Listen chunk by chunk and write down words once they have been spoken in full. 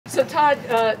So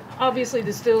Todd, obviously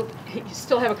you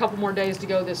still have a couple more days to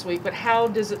go this week, but how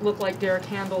does it look like Derek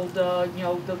handled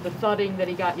the thudding that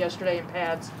he got yesterday in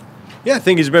pads? Yeah, I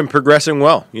think he's been progressing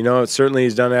well. Certainly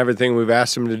he's done everything we've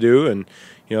asked him to do, and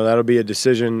that'll be a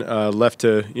decision left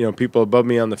to people above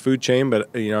me on the food chain.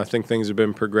 But I think things have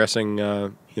been progressing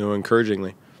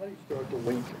encouragingly. How do you start the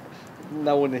week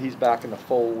knowing that he's back in the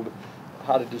fold?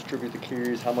 How to distribute the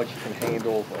carries, how much he can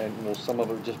handle, and will some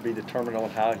of it just be determined on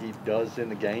how he does in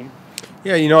the game?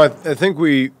 Yeah, I think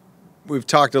we've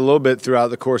talked a little bit throughout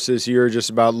the course of this year just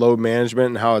about load management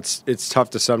and how it's tough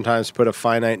to sometimes put a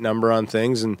finite number on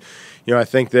things. And I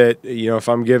think that if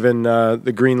I'm given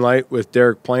the green light with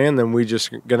Derek playing, then we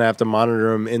just gonna have to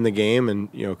monitor him in the game.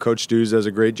 And Coach Dews does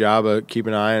a great job of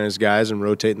keeping an eye on his guys and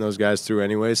rotating those guys through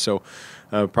anyway. So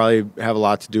probably have a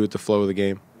lot to do with the flow of the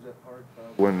game.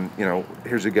 When,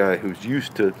 here's a guy who's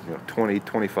used to 20,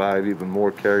 25, even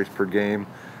more carries per game,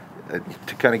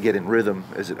 to kind of get in rhythm,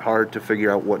 is it hard to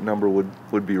figure out what number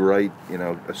would be right,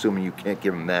 assuming you can't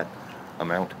give him that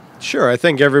amount? Sure. I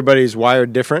think everybody's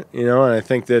wired different, and I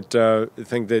think that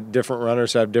different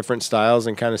runners have different styles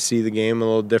and kind of see the game a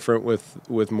little different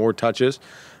with more touches.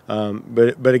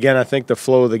 But again, I think the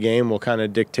flow of the game will kind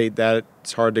of dictate that.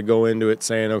 It's hard to go into it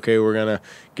saying, okay, we're going to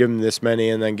give him this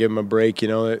many and then give him a break.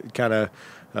 It kind of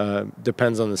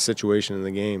depends on the situation in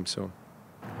the game. So,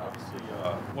 obviously,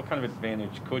 what kind of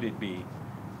advantage could it be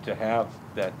to have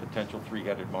that potential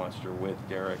three-headed monster with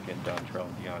Derek and Dontrell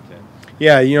and Deontay?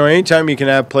 Yeah, anytime you can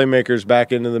have playmakers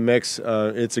back into the mix,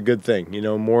 it's a good thing.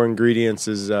 More ingredients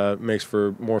makes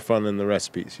for more fun in the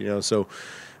recipes. So.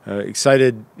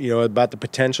 Excited, about the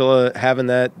potential of having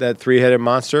that three-headed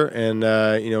monster and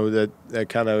that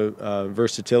kind of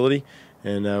versatility,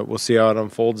 and we'll see how it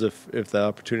unfolds if the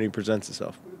opportunity presents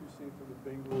itself. What have you seen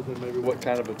from the Bengals, and maybe what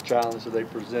kind of a challenge do they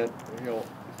present,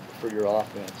 for your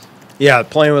offense? Yeah,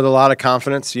 playing with a lot of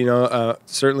confidence.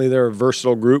 Certainly they're a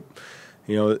versatile group.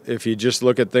 If you just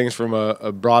look at things from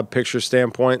a broad picture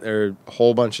standpoint, there are a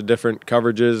whole bunch of different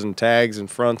coverages and tags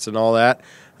and fronts and all that.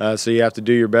 So you have to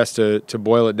do your best to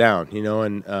boil it down,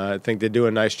 and I think they do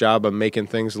a nice job of making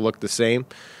things look the same.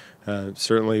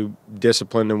 Certainly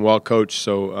disciplined and well coached,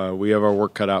 so we have our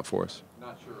work cut out for us.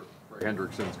 Not sure if Ray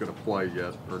Hendrickson's going to play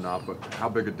yet or not, but how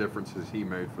big a difference has he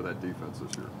made for that defense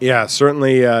this year? Yeah,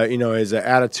 certainly, is an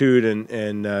attitude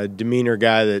and demeanor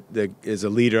guy that is a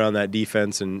leader on that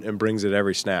defense and brings it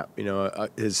every snap.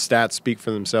 His stats speak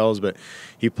for themselves, but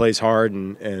he plays hard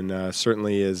and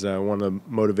certainly is one of the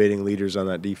motivating leaders on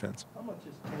that defense. How much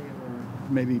is Taylor,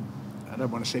 maybe, I don't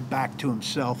want to say back to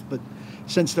himself, but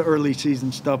since the early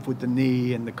season stuff with the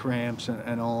knee and the cramps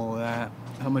and all of that,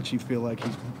 how much you feel like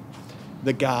he's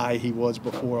the guy he was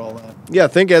before all that? Yeah, I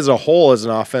think as a whole, as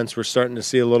an offense, we're starting to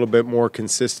see a little bit more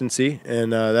consistency,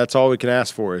 and that's all we can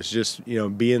ask for is just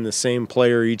being the same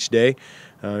player each day.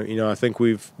 I think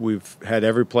we've had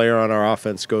every player on our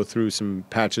offense go through some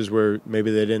patches where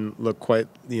maybe they didn't look quite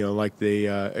like they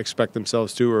expect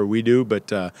themselves to, or we do,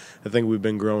 but I think we've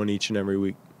been growing each and every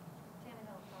week.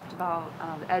 About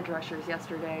the edge rushers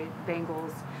yesterday,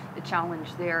 Bengals, the challenge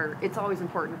there. It's always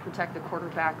important to protect the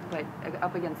quarterback, but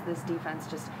up against this defense,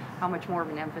 just how much more of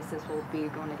an emphasis will it be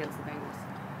going against the Bengals?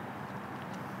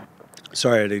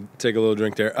 Sorry, I had to take a little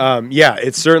drink there. Yeah,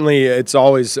 it's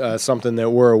always something that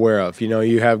we're aware of.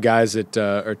 You have guys that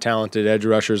are talented edge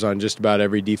rushers on just about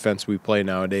every defense we play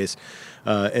nowadays,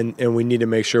 and we need to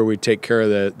make sure we take care of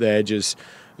the edges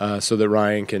so that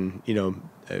Ryan can,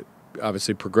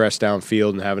 obviously progress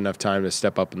downfield and have enough time to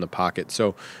step up in the pocket.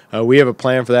 So we have a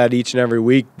plan for that each and every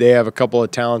week. They have a couple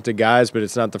of talented guys, but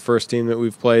it's not the first team that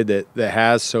we've played that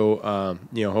has. So,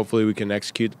 hopefully we can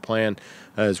execute the plan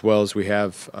as well as we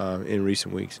have in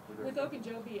recent weeks. With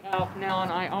Ogunjobi out now on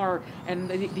IR and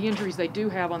the injuries they do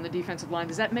have on the defensive line,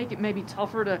 does that make it maybe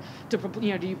tougher to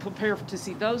do you prepare to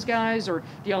see those guys, or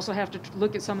do you also have to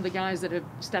look at some of the guys that have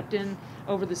stepped in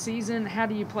over the season? How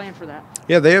do you plan for that?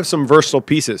 Yeah, they have some versatile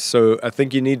pieces, so I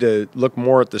think you need to look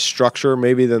more at the structure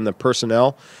maybe than the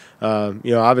personnel.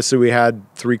 Obviously we had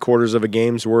 3/4 of a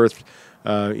game's worth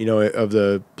of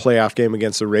the playoff game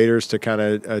against the Raiders to kind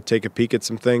of take a peek at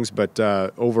some things. But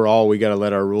overall, we got to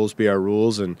let our rules be our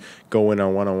rules and go in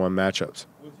on one-on-one matchups.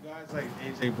 With guys like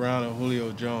A.J. Brown and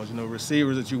Julio Jones,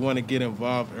 receivers that you want to get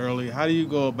involved early, how do you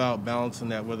go about balancing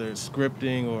that, whether it's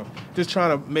scripting or just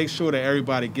trying to make sure that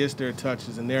everybody gets their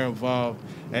touches and they're involved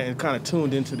and kind of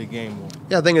tuned into the game more?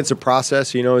 Yeah, I think it's a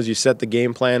process. As you set the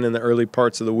game plan in the early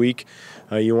parts of the week,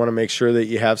 you want to make sure that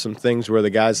you have some things where the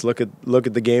guys look at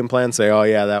the game plan and say, oh,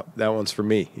 yeah, that one's for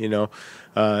me,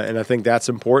 And I think that's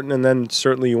important. And then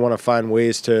certainly you want to find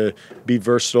ways to be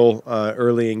versatile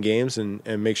early in games and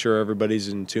make sure everybody's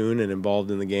in tune and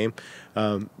involved in the game.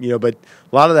 But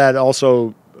a lot of that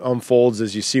also unfolds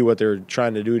as you see what they're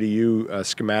trying to do to you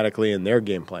schematically in their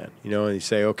game plan. And you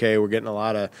say, okay, we're getting a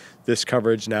lot of this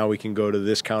coverage. Now we can go to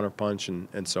this counterpunch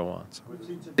and so on. So.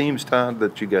 Themes, Todd,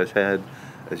 that you guys had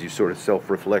as you sort of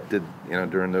self-reflected,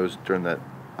 during that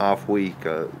off week,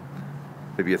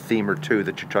 maybe a theme or two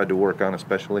that you tried to work on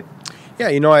especially? Yeah,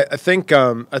 I think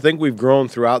we've grown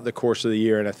throughout the course of the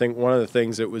year, and I think one of the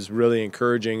things that was really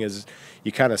encouraging is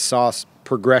you kind of saw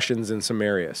progressions in some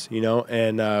areas,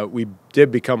 and we did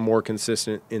become more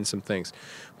consistent in some things.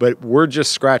 But we're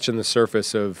just scratching the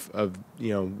surface of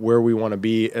where we want to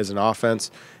be as an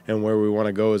offense and where we want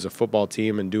to go as a football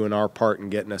team and doing our part in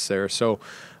getting us there. So,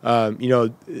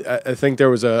 I think there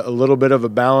was a little bit of a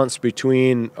balance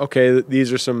between, okay,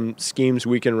 these are some schemes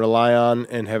we can rely on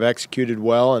and have executed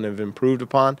well and have improved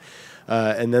upon.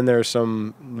 And then there's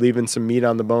some leaving some meat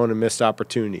on the bone and missed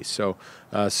opportunities. So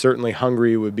certainly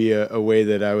hungry would be a way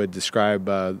that I would describe,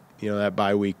 that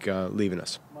bye week leaving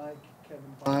us. Mike, Kevin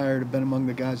Byard have been among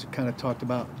the guys that kind of talked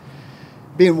about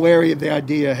being wary of the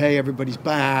idea, hey, everybody's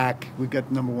back, we've got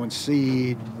the number 1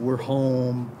 seed, we're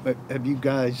home. But have you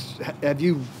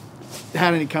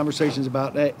had any conversations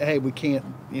about, hey, we can't,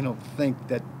 think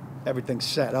that everything's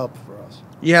set up for us?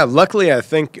 Yeah, luckily I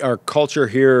think our culture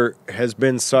here has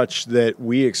been such that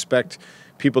we expect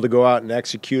people to go out and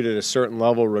execute at a certain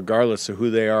level regardless of who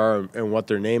they are and what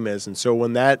their name is. And so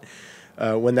when that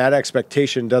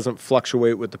expectation doesn't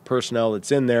fluctuate with the personnel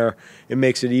that's in there, it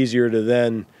makes it easier to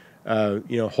then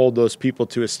hold those people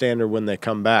to a standard when they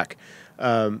come back.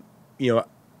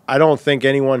 I don't think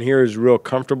anyone here is real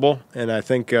comfortable, and I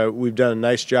think we've done a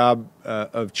nice job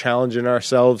of challenging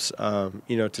ourselves,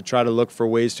 to try to look for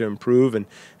ways to improve, and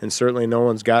certainly no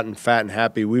one's gotten fat and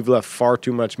happy. We've left far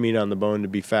too much meat on the bone to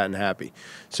be fat and happy.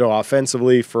 So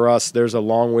offensively, for us, there's a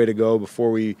long way to go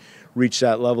before we reach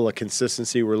that level of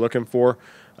consistency we're looking for,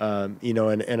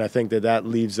 and I think that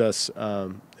leaves us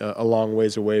a long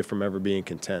ways away from ever being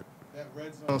content. That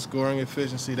red zone scoring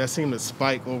efficiency, that seemed to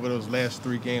spike over those last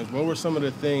 3 games. What were some of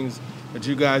the things that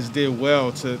you guys did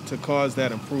well to cause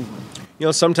that improvement?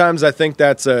 Sometimes I think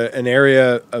that's an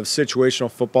area of situational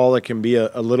football that can be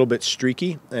a little bit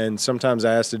streaky, and sometimes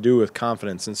that has to do with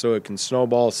confidence, and so it can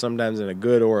snowball sometimes in a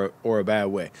good or a bad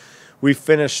way. We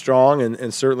finished strong,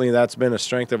 and certainly that's been a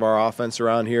strength of our offense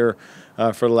around here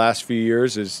for the last few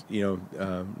years, is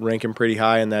ranking pretty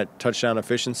high in that touchdown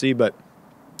efficiency. But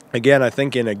again, I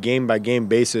think in a game-by-game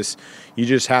basis, you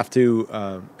just have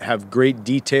to have great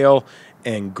detail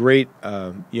and great,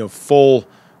 full,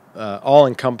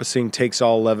 all-encompassing,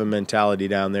 takes-all-11 mentality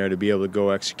down there to be able to go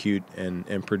execute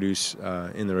and produce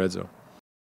in the red zone.